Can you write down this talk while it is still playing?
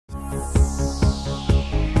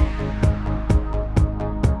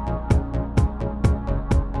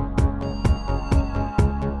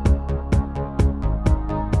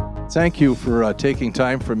Thank you for taking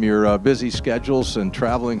time from your busy schedules and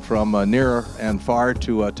traveling from near and far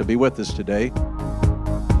to be with us today.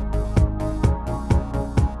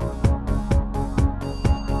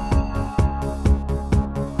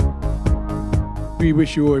 We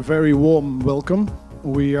wish you a very warm welcome.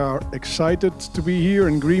 We are excited to be here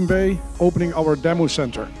in Green Bay, opening our demo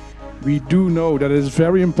center. We do know that it is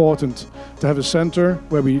very important to have a center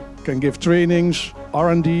where we can give trainings,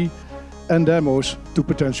 R&D, and demos to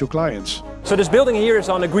potential clients. So this building here is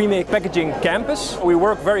on the Green Bay Packaging campus. We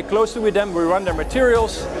work very closely with them. We run their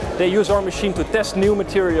materials. They use our machine to test new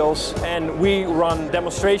materials, and we run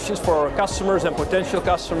demonstrations for our customers and potential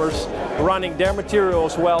customers, running their material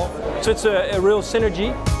as well. So it's a real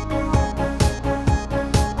synergy.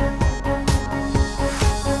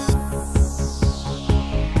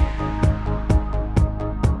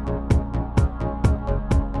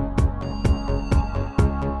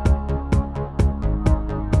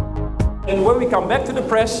 And when we come back to the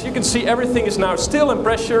press, you can see everything is now still in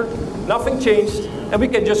pressure, nothing changed, and we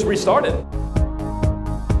can just restart it.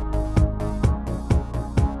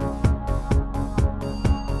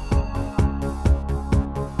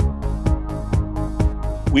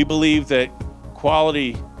 We believe that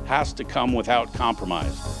quality has to come without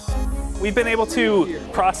compromise. We've been able to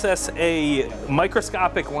process a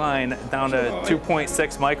microscopic line down to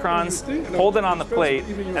 2.6 microns, hold it on the plate,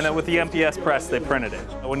 and then with the MPS press, they printed it.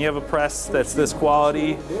 When you have a press that's this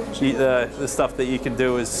quality, the stuff that you can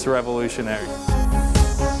do is revolutionary.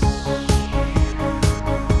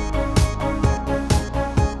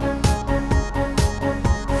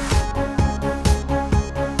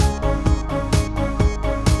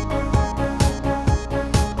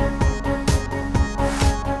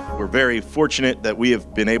 We're very fortunate that we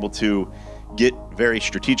have been able to get very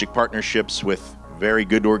strategic partnerships with very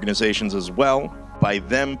good organizations as well. By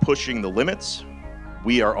them pushing the limits,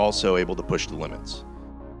 we are also able to push the limits.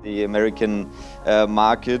 The American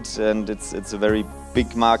market, and it's a very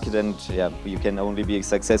big market, and yeah, you can only be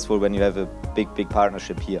successful when you have a big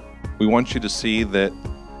partnership here. We want you to see that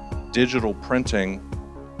digital printing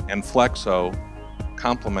and Flexo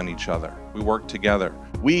complement each other. We work together.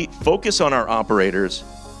 We focus on our operators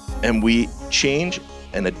and we change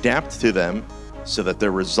and adapt to them so that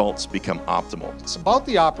their results become optimal. It's about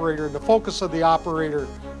the operator and the focus of the operator,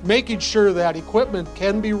 making sure that equipment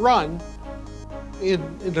can be run in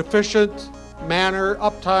an efficient manner.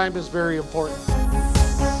 Uptime is very important.